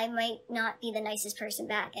 then I might not be the nicest person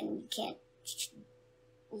back, and you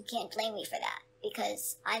can't blame me for that,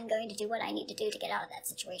 because I'm going to do what I need to do to get out of that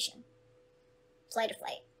situation. Flight or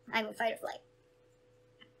flight. I'm in fight or flight.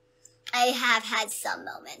 I have had some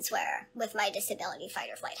moments where, with my disability, fight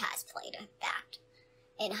or flight has played a fact.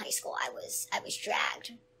 In high school, I was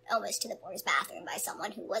dragged almost to the boys' bathroom by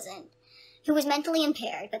someone who wasn't who was mentally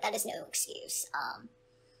impaired, but that is no excuse.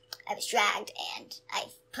 I was dragged and I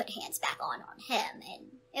put hands back on him, and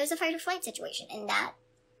it was a fight or flight situation, and that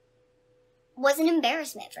was an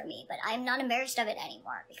embarrassment for me, but I'm not embarrassed of it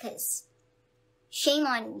anymore, because shame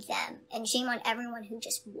on them and shame on everyone who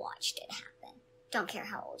just watched it happen. Don't care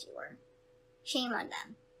how old you were. Shame on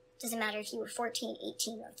them. Doesn't matter if you were 14,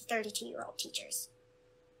 18, or 32-year-old teachers.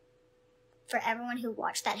 For everyone who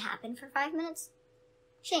watched that happen for 5 minutes,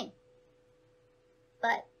 shame.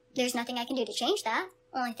 But there's nothing I can do to change that.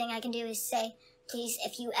 Only thing I can do is say, please,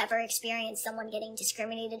 if you ever experience someone getting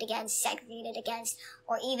discriminated against, segregated against,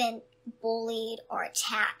 or even bullied or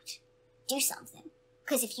attacked, do something.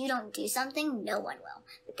 Because if you don't do something, no one will.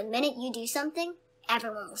 But the minute you do something,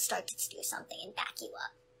 everyone will start to do something and back you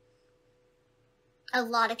up. A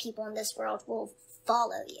lot of people in this world will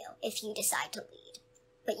follow you if you decide to lead.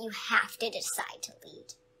 But you have to decide to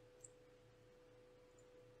lead.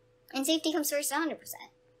 And safety comes first 100%.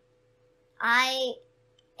 I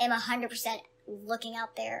am 100% looking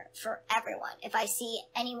out there for everyone. If I see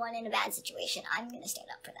anyone in a bad situation, I'm going to stand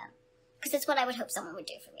up for them. Because it's what I would hope someone would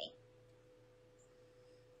do for me.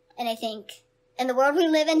 And I think in the world we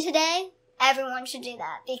live in today, everyone should do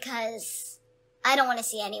that, because I don't want to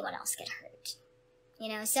see anyone else get hurt. You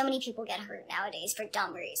know, so many people get hurt nowadays for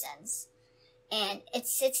dumb reasons. And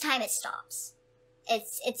it's time it stops.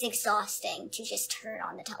 It's exhausting to just turn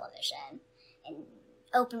on the television and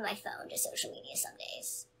open my phone to social media some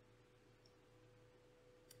days.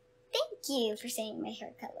 Thank you for saying my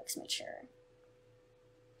haircut looks mature.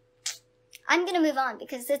 I'm gonna move on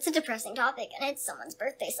because it's a depressing topic and it's someone's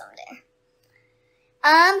birthday someday.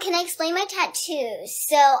 Can I explain my tattoos?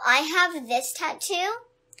 So I have this tattoo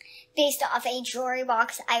based off a jewelry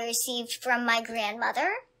box I received from my grandmother.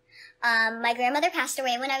 My grandmother passed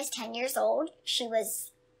away when I was 10 years old. She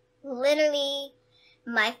was literally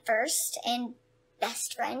my first and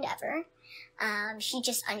best friend ever. She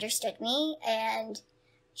just understood me, and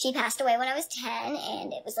she passed away when I was 10,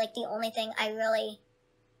 and it was like the only thing I really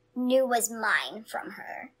knew was mine from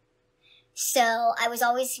her. So I was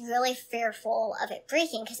always really fearful of it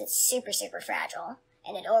breaking because it's super, super fragile,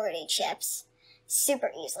 and it already chips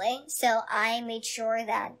super easily. So I made sure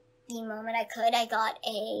that the moment I could, I got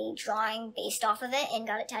a drawing based off of it and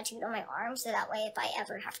got it tattooed on my arm, so that way if I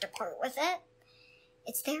ever have to part with it,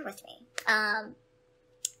 it's there with me.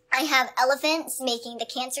 I have elephants making the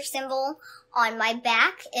cancer symbol on my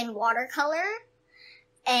back in watercolor,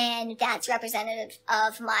 and that's representative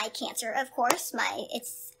of my cancer, of course.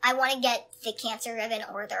 I want to get the cancer ribbon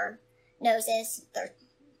or their noses, their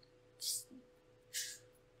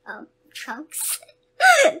trunks.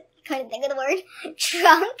 Couldn't think of the word.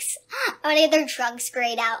 Trunks. I want to get their trunks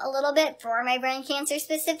grayed out a little bit for my brain cancer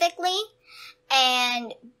specifically.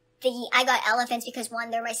 And I got elephants because,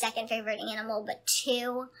 one, they're my second favorite animal, but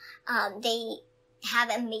two, they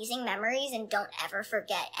have amazing memories and don't ever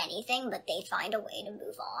forget anything, but they find a way to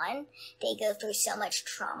move on. They go through so much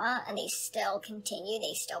trauma and they still continue,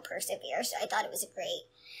 they still persevere. So I thought it was a great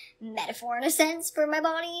metaphor in a sense for my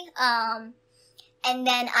body. And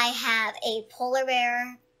then I have a polar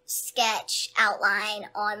bear sketch outline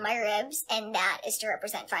on my ribs, and that is to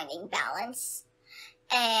represent finding balance.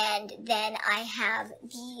 And then I have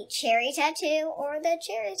the cherry tattoo, or the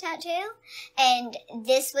cherry tattoo. And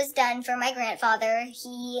this was done for my grandfather.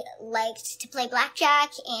 He liked to play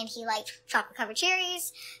blackjack, and he liked chocolate-covered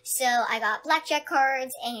cherries. So I got blackjack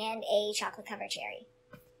cards and a chocolate-covered cherry.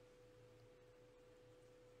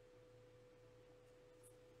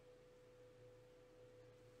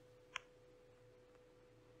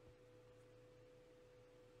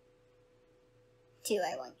 Do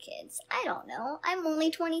I want kids? I don't know. I'm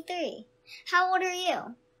only 23. How old are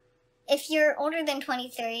you? If you're older than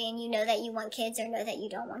 23 and you know that you want kids or know that you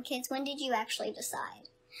don't want kids, when did you actually decide?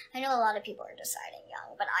 I know a lot of people are deciding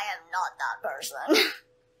young, but I am not that person.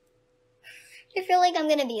 I feel like I'm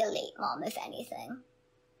gonna be a late mom, if anything.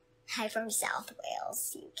 Hi from South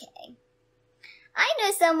Wales, UK. I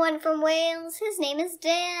know someone from Wales. His name is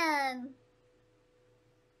Dan.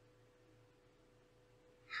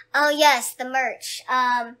 Oh yes, the merch.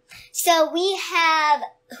 So we have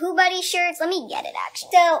Who Buddy shirts. Let me get it actually.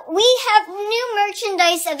 So we have new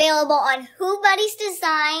merchandise available on Who Buddy's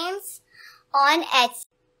designs on Etsy.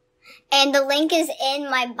 And the link is in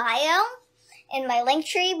my bio, in my link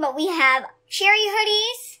tree. But we have cherry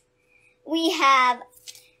hoodies. We have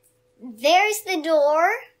There's the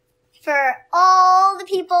Door for all the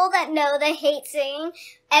people that know the hate saying.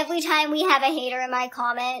 Every time we have a hater in my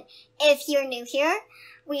comment, if you're new here,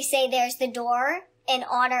 we say there's the door, in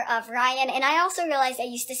honor of Ryan. And I also realized I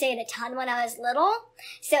used to say it a ton when I was little.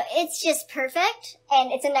 So it's just perfect.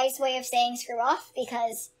 And it's a nice way of saying screw off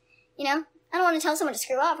because, you know, I don't want to tell someone to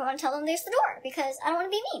screw off. I want to tell them there's the door because I don't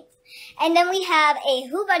want to be mean. And then we have a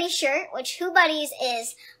Who Buddies shirt, which Who Buddies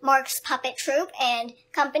is Mark's puppet troupe and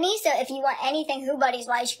company. So if you want anything Who Buddies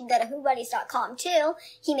wise, you can go to whobuddies.com too.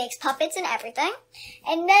 He makes puppets and everything.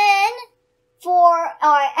 And then for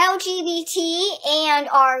our LGBT and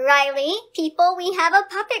our Riley people, we have a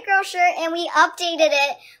Puppet Girl shirt and we updated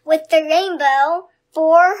it with the rainbow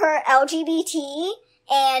for her LGBT.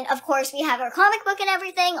 And of course we have our comic book and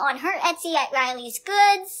everything on her Etsy at Riley's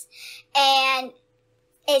Goods. And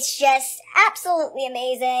it's just absolutely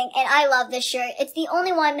amazing. And I love this shirt. It's the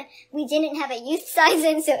only one we didn't have a youth size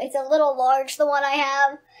in, so it's a little large, the one I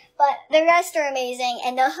have. But the rest are amazing.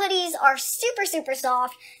 And the hoodies are super, super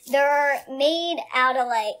soft. They're made out of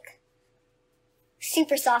like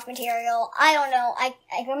super soft material. I don't know. I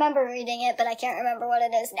remember reading it, but I can't remember what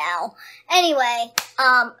it is now. Anyway,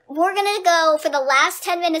 we're gonna go for the last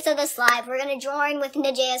 10 minutes of this live. We're gonna join with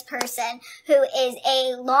Najaya's person, who is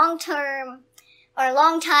a long-time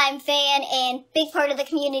fan and big part of the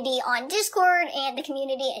community on Discord and the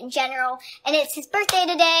community in general. And it's his birthday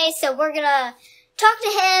today, so we're gonna talk to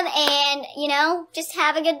him and, you know, just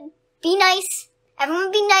have a good, be nice.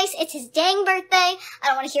 Everyone be nice. It's his dang birthday. I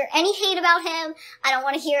don't want to hear any hate about him. I don't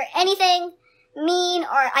want to hear anything mean,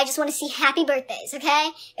 or I just want to see happy birthdays,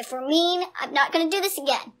 okay? If we're mean, I'm not going to do this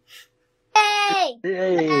again. Hey!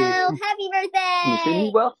 Hey! Hello! Happy birthday! Can you see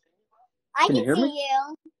me well? I Can you hear see me?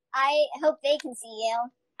 you. I hope they can see you.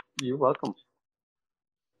 You're welcome.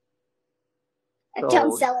 Don't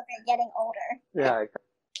So, celebrate getting older. yeah, I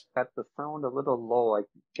got the sound a little low. I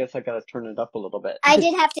guess I gotta turn it up a little bit. I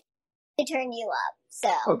did have to turn you up,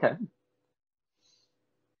 so. Okay.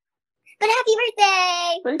 But happy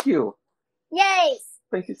birthday! Thank you. Yay!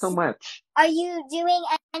 Thank you so much. Are you doing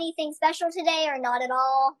anything special today or not at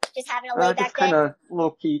all? Just having a laid back Just day? kind of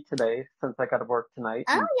low key today since I gotta work tonight.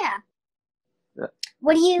 Oh, yeah. Yeah.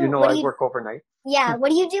 What do you, I work overnight. Yeah, what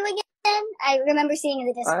do you do again? I remember seeing in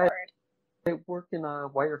the Discord. I work in a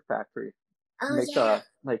wire factory. Oh, Make yeah.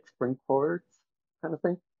 like spring cords kind of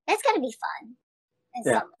thing. That's gotta be fun. In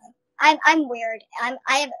Yeah. some way. I'm weird. I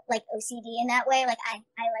have like OCD in that way. Like I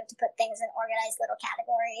like to put things in organized little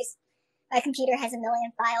categories. My computer has a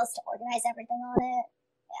million files to organize everything on it.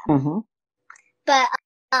 Yeah. Mm-hmm. But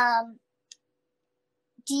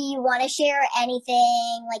do you want to share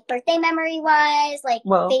anything like birthday memory wise, like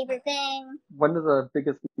favorite thing? One of the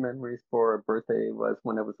biggest memories for a birthday was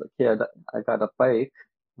when I was a kid. I got a bike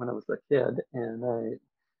when I was a kid, and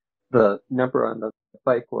the number on the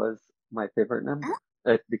bike was my favorite number.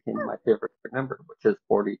 It became my favorite number, which is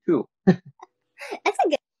 42. That's a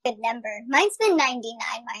good number. Mine's been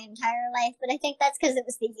 99 my entire life, but I think that's because it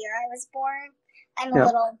was the year I was born. I'm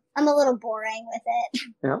a little boring with it.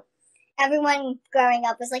 Yeah. Everyone growing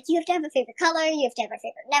up was like, you have to have a favorite color, you have to have a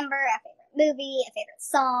favorite number, a favorite movie, a favorite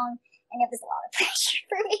song, and it was a lot of pressure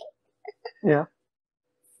for me. Yeah.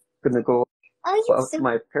 Gonna go out with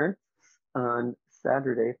my parents on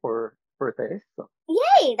Saturday for birthday. So.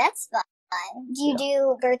 Yay, that's fun. Do you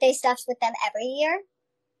do birthday stuffs with them every year?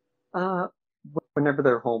 Whenever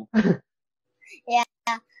they're home. Yeah.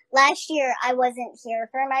 Last year I wasn't here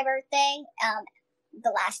for my birthday.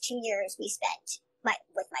 The last 2 years we spent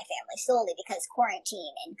with my family solely because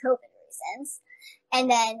quarantine and COVID reasons. And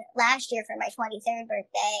then last year for my 23rd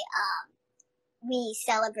birthday, we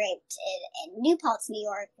celebrated in New Paltz, New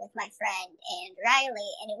York with my friend and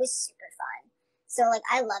Riley, and it was super fun. So, like,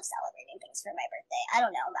 I love celebrating things for my birthday. I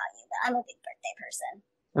don't know about you, but I'm a big birthday person.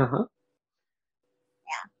 Uh-huh.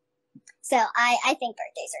 Yeah. So, I think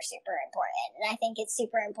birthdays are super important, and I think it's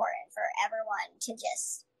super important for everyone to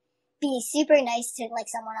just be super nice to,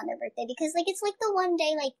 like, someone on their birthday, because, like, it's, like, the one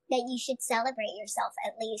day, like, that you should celebrate yourself,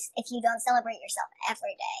 at least, if you don't celebrate yourself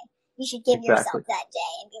every day. You should give yourself that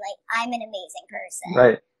day and be like, I'm an amazing person.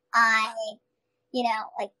 Right.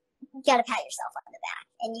 You gotta pat yourself on the back,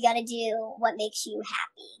 and you gotta do what makes you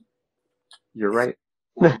happy. You're right.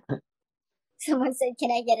 Someone said,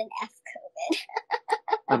 can I get an F COVID?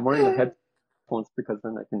 I'm wearing the headphones because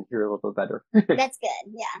then I can hear a little better. That's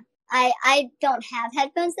good, yeah. I don't have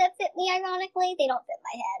headphones that fit me, ironically. They don't fit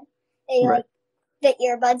my head. They, like, the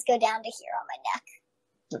earbuds go down to here on my neck.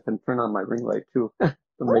 I can turn on my ring light, too, to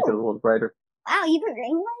make it a little brighter. Wow, you have a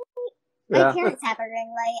ring light? My parents have a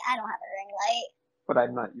ring light. I don't have a ring light. But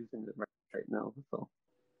I'm not using it right now, so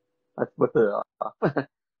that's what the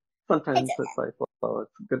sometimes it's like, well,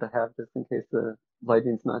 it's good to have just in case the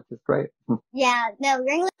lighting's not just right. Yeah, no,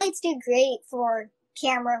 ring lights do great for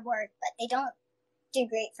camera work, but they don't do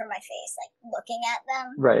great for my face, like looking at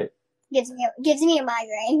them. Right. Gives me a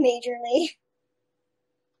migraine majorly.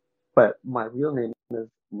 But my real name is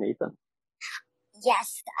Nathan.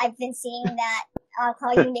 Yes, I've been seeing that. I'll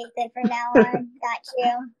call you Nathan from now on. Got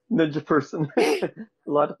you. Ninja person. A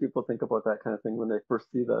lot of people think about that kind of thing when they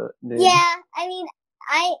first see the name. Yeah, I mean,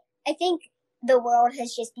 I think the world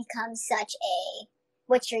has just become such a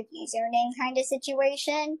what's your username kind of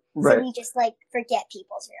situation. Right. So we just like forget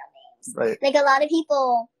people's real names. Right. Like a lot of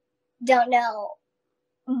people don't know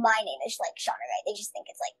my name is like Shauna Rae. They just think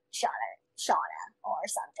it's like Shauna or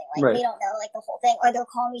something. Like Right. they don't know like the whole thing. Or they'll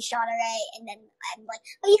call me Shauna Rae and then I'm like,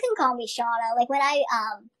 oh, you can call me Shauna. Like when I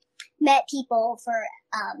met people for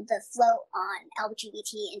the float on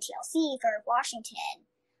LGBT and TLC for Washington,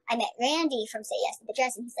 I met Randy from Say Yes to the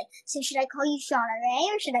Dress, and he's like, so should I call you Shauna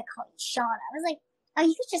Rae or should I call you Shauna? I was like, oh,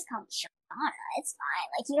 you could just call me Shauna. It's fine.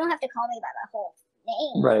 Like, you don't have to call me by my whole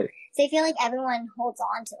name. Right. So I feel like everyone holds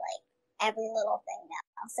on to, like, every little thing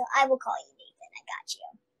now. So I will call you Nathan. I got you.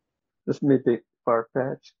 This may be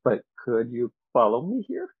far-fetched, but could you follow me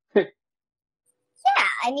here? Yeah,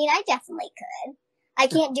 I mean, I definitely could. I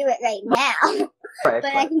can't do it right now, Right.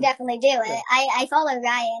 but I can definitely do it. Yeah. I follow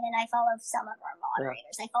Ryan, and I follow some of our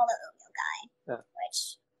moderators. I follow Oatmeal Guy,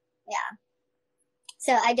 which, yeah.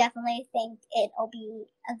 So I definitely think it'll be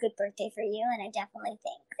a good birthday for you, and I definitely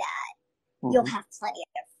think that you'll have plenty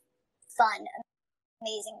of fun,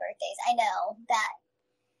 amazing birthdays. I know that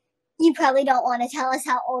you probably don't want to tell us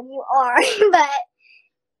how old you are,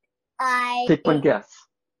 but Take one guess.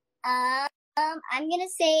 I'm gonna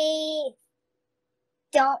say,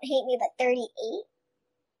 don't hate me, but 38.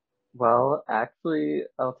 Well, actually,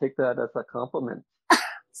 I'll take that as a compliment.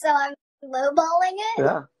 So I'm lowballing it?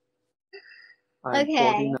 Yeah. I'm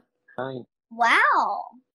Okay. 49. Wow.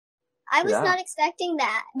 I was not expecting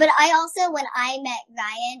that. But I also, when I met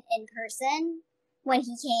Ryan in person, when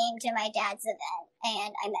he came to my dad's event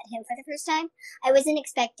and I met him for the first time, I wasn't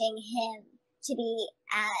expecting him to be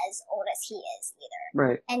as old as he is either.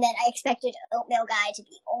 Right. And then I expected Oatmeal Guy to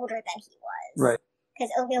be older than he was. Right.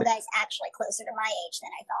 Because Oatmeal Guy's actually closer to my age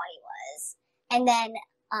than I thought he was. And then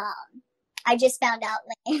I just found out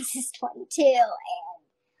Lance is 22, and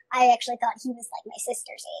I actually thought he was like my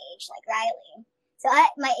sister's age, like Riley. So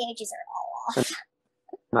my ages are all off.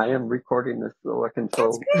 I am recording this so I can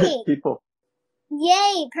show people.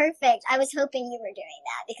 Yay, perfect. I was hoping you were doing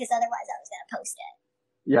that because otherwise I was going to post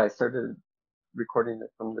it. Yeah, I started recording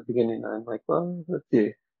it from the beginning. I'm like, well, let's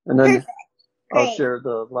see. And then I'll share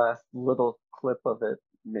the last little clip of it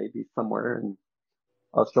maybe somewhere, and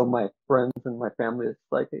I'll show my friends and my family. It's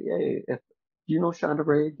like, yay, do you know Shauna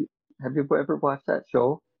Rae? Have you ever watched that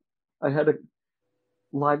show? I had a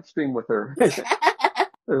live stream with her.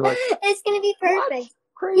 They're like, it's going to be perfect. What?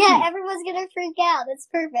 Crazy. Yeah, everyone's going to freak out. That's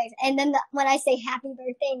perfect. And then when I say happy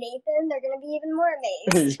birthday, Nathan, they're going to be even more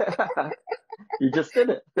amazed. Yeah. You just did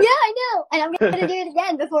it. Yeah, I know. And I'm going to do it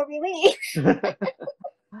again before we leave.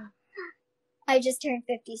 I just turned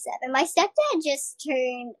 57. My stepdad just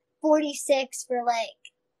turned 46 for like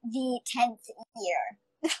the 10th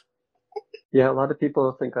year. Yeah, a lot of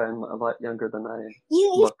people think I'm a lot younger than I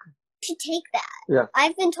you look. Should take that. Yeah.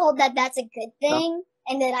 I've been told that that's a good thing,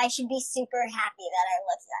 and that I should be super happy that I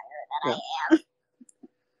look younger than I am.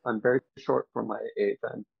 I'm very short for my age.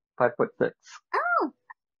 I'm 5'6". Oh,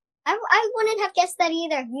 I wouldn't have guessed that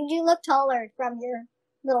either. You do look taller from your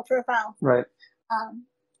little profile. Right.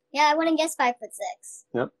 Yeah, I wouldn't guess 5'6".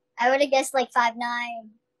 Yep. I would have guessed like 5'9".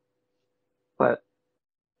 But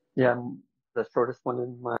yeah, I'm the shortest one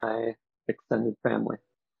in my extended family.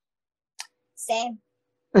 Same.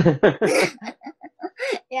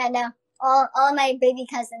 Yeah, no. All my baby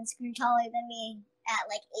cousins grew taller than me at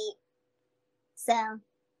like 8. So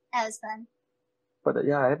that was fun. But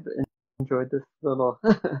yeah, I've enjoyed this little.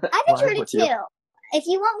 I've enjoyed it too. If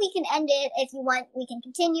you want, we can end it. If you want, we can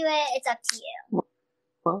continue it. It's up to you.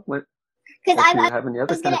 Well, because I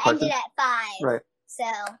was going to end it at 5. Right. So.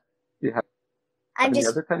 Do you have any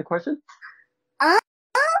other kind of question?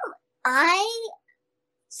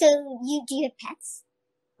 So do you have pets?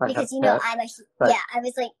 Because you know I'm a I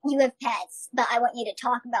was like, you have pets, but I want you to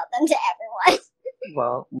talk about them to everyone.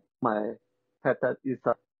 Well, my pet that you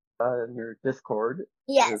saw in your Discord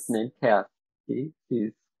is named Cassie.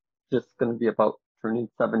 She's just going to be about turning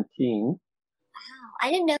 17. Wow, I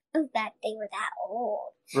didn't know that they were that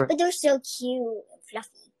old. Right. But they're so cute and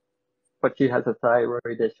fluffy. But she has a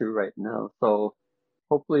thyroid issue right now, so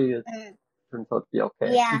hopefully it turns out to be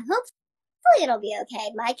okay. Yeah, hopefully it'll be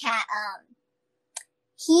okay. My cat,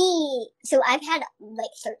 so I've had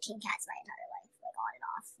like 13 cats my entire life, like on and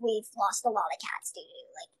off. We've lost a lot of cats due to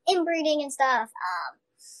like inbreeding and stuff.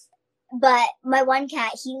 But my one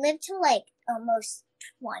cat, he lived till like almost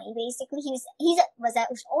 20, basically. He was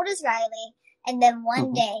as old as Riley, and then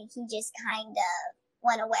one day he just kind of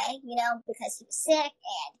went away, you know, because he was sick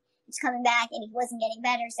and he was coming back and he wasn't getting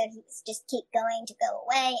better, so he was just keep going to go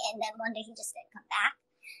away, and then one day he just didn't come back.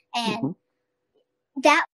 And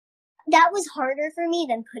that was harder for me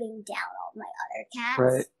than putting down all my other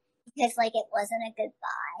cats, because like it wasn't a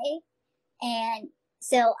goodbye. And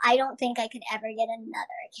so I don't think I could ever get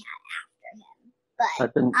another cat after him. But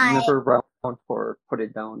I've been never around for putting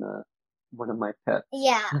down one of my pets.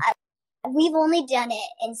 Yeah, we've only done it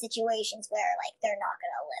in situations where like they're not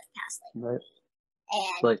gonna live past like a week.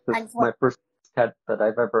 And like my first cat that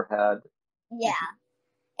I've ever had. Yeah,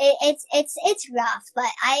 it's rough,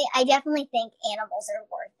 but I definitely think animals are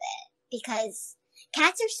worth it, because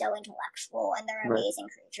cats are so intellectual and they're amazing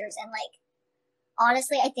creatures. And like,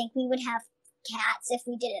 honestly, I think we would have cats if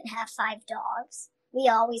we didn't have 5 dogs. We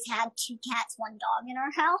always had 2 cats, 1 dog in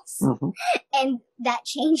our house. And that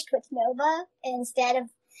changed with Nova. Instead of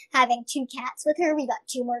having 2 cats with her, we got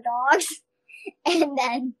 2 more dogs. And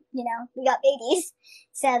then, you know, we got babies.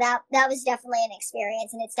 So that was definitely an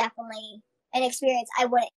experience, and it's definitely an experience I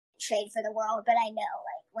wouldn't trade for the world, but I know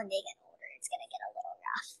like when they get older, it's going to get a little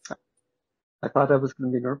rough. I thought I was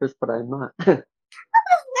going to be nervous, but I'm not.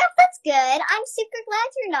 That's good. I'm super glad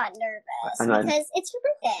you're not nervous, because it's your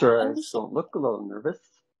birthday. Sure, I don't look a little nervous.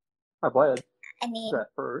 I was. I mean, at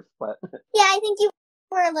first, but yeah, I think you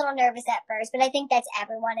were a little nervous at first, but I think that's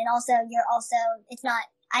everyone. And also, it's not.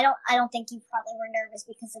 I don't think you probably were nervous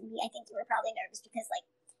because of me. I think you were probably nervous because like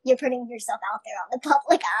you're putting yourself out there on the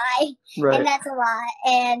public eye, and that's a lot.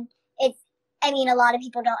 And a lot of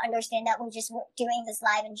people don't understand that we're just doing this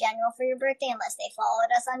live in general for your birthday unless they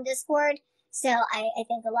followed us on Discord. So I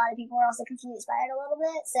think a lot of people are also confused by it a little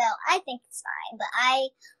bit. So I think it's fine. But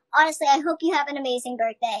honestly, I hope you have an amazing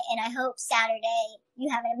birthday, and I hope Saturday you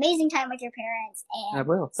have an amazing time with your parents. And I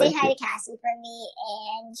will. Say hi to Cassie for me,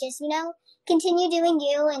 and just, continue doing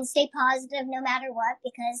you and stay positive no matter what,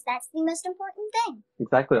 because that's the most important thing.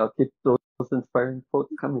 Exactly. I'll keep those inspiring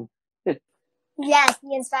quotes coming. Yes,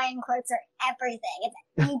 the inspiring quotes are everything.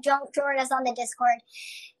 If you don't join us on the Discord,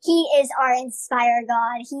 he is our inspire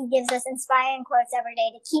God. He gives us inspiring quotes every day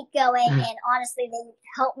to keep going, and honestly, they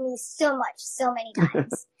help me so much, so many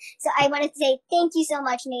times. So I wanted to say thank you so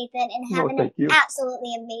much, Nathan, and have an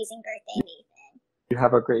absolutely amazing birthday, Nathan. You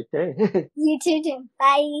have a great day. You too.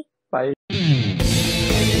 Bye.